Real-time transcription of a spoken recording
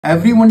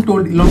Everyone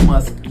told Elon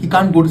Musk he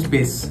can't go to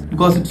space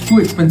because it's too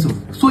expensive.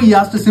 So he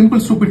asked a simple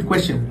stupid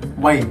question,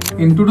 why?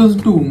 In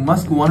 2002,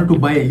 Musk wanted to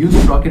buy a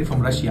used rocket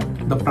from Russia.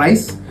 The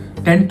price?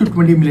 $10 to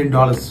 $20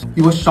 million.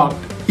 He was shocked.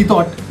 He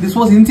thought this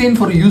was insane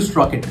for a used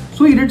rocket.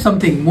 So he did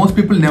something most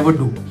people never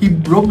do. He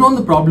broke down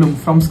the problem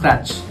from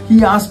scratch.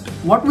 He asked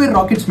what were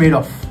rockets made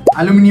of?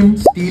 Aluminium,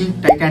 steel,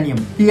 titanium.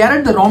 He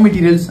added the raw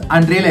materials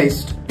and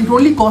realized it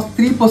only cost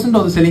 3%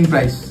 of the selling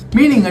price.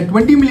 Meaning a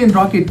 20 million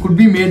rocket could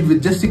be made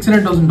with just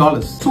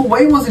 $600,000. So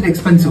why was it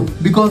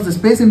expensive? Because the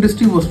space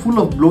industry was full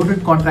of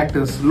bloated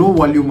contractors, low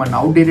volume and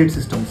outdated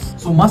systems.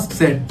 So Musk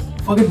said,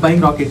 forget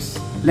buying rockets,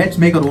 let's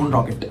make our own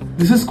rocket.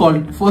 This is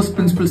called first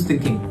principles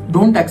thinking.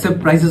 Don't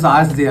accept prices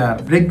as they are,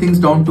 break things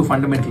down to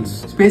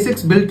fundamentals.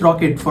 SpaceX built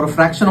rocket for a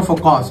fraction of a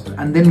cost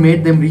and then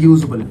made them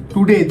reusable.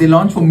 Today they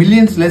launch for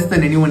millions less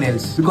than anyone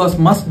else. Because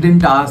Musk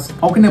didn't ask,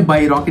 how can I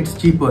buy rockets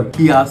cheaper?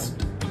 He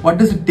asked, what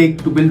does it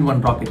take to build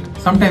one rocket?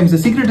 Sometimes the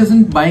secret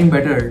isn't buying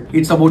better,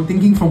 it's about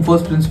thinking from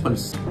first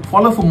principles.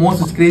 Follow for more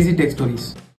such crazy tech stories.